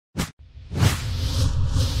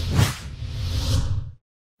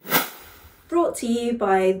Brought to you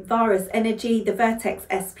by Varus Energy, the Vertex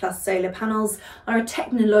S Plus solar panels are a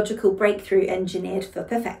technological breakthrough engineered for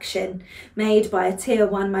perfection. Made by a Tier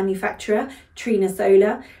 1 manufacturer, Trina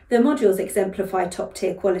Solar, the modules exemplify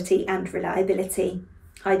top-tier quality and reliability.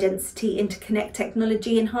 High-density interconnect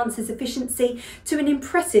technology enhances efficiency to an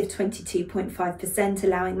impressive 22.5%,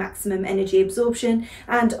 allowing maximum energy absorption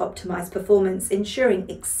and optimised performance, ensuring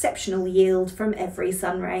exceptional yield from every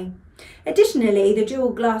sunray. Additionally, the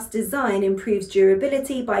dual glass design improves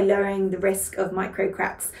durability by lowering the risk of micro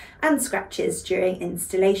cracks and scratches during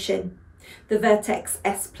installation. The Vertex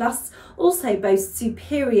S Plus also boasts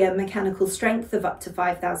superior mechanical strength of up to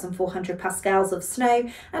 5,400 pascals of snow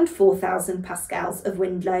and 4,000 pascals of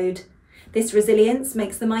wind load. This resilience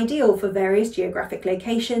makes them ideal for various geographic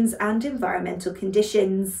locations and environmental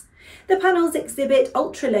conditions. The panels exhibit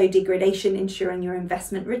ultra-low degradation, ensuring your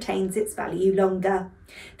investment retains its value longer.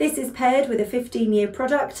 This is paired with a 15-year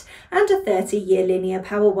product and a 30-year linear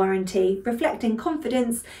power warranty, reflecting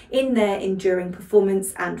confidence in their enduring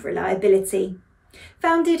performance and reliability.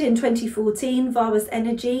 Founded in 2014, Varus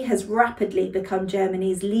Energy has rapidly become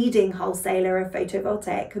Germany's leading wholesaler of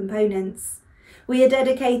photovoltaic components. We are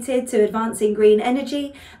dedicated to advancing green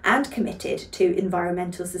energy and committed to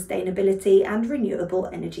environmental sustainability and renewable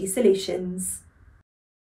energy solutions.